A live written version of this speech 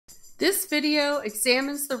This video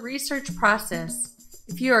examines the research process.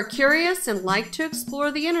 If you are curious and like to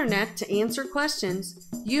explore the internet to answer questions,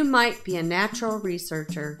 you might be a natural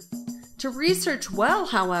researcher. To research well,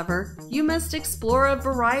 however, you must explore a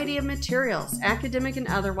variety of materials, academic and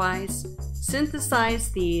otherwise,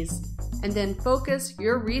 synthesize these, and then focus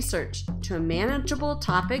your research to a manageable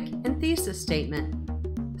topic and thesis statement.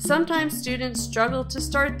 Sometimes students struggle to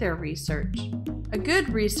start their research. A good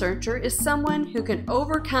researcher is someone who can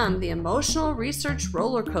overcome the emotional research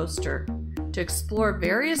roller coaster to explore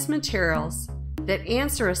various materials that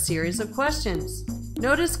answer a series of questions.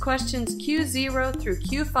 Notice questions Q0 through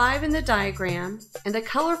Q5 in the diagram and the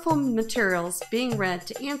colorful materials being read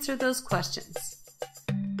to answer those questions.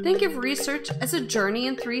 Think of research as a journey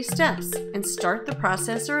in 3 steps and start the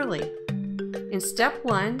process early. In step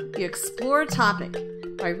 1, you explore a topic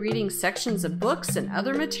by reading sections of books and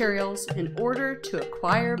other materials in order to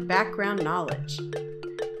acquire background knowledge.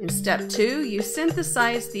 In step 2, you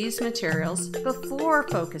synthesize these materials before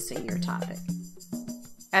focusing your topic.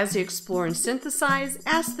 As you explore and synthesize,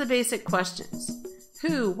 ask the basic questions: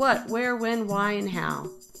 who, what, where, when, why, and how.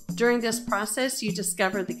 During this process, you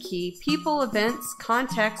discover the key people, events,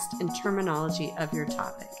 context, and terminology of your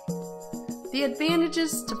topic. The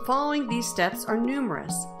advantages to following these steps are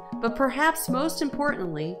numerous, but perhaps most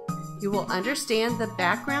importantly, you will understand the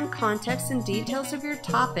background context and details of your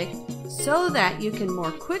topic so that you can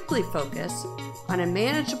more quickly focus on a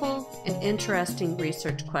manageable and interesting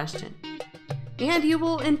research question. And you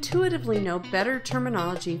will intuitively know better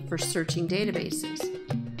terminology for searching databases.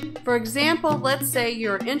 For example, let's say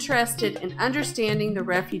you're interested in understanding the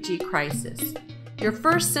refugee crisis. Your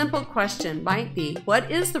first simple question might be,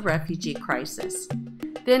 what is the refugee crisis?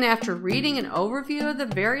 Then after reading an overview of the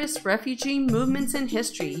various refugee movements in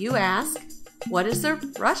history, you ask, what is the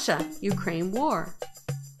Russia-Ukraine war?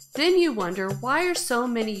 Then you wonder, why are so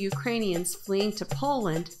many Ukrainians fleeing to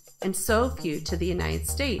Poland and so few to the United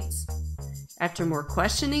States? After more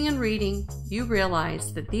questioning and reading, you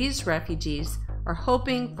realize that these refugees are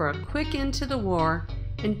hoping for a quick end to the war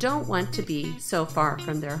and don't want to be so far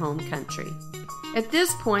from their home country. At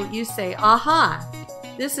this point, you say, aha!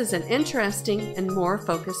 This is an interesting and more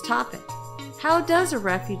focused topic. How does a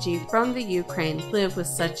refugee from the Ukraine live with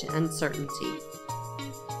such uncertainty?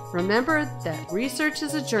 Remember that research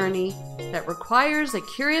is a journey that requires a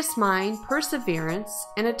curious mind, perseverance,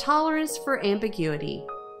 and a tolerance for ambiguity.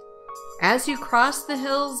 As you cross the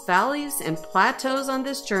hills, valleys, and plateaus on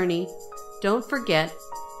this journey, don't forget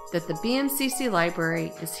that the BMCC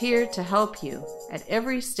Library is here to help you at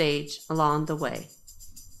every stage along the way.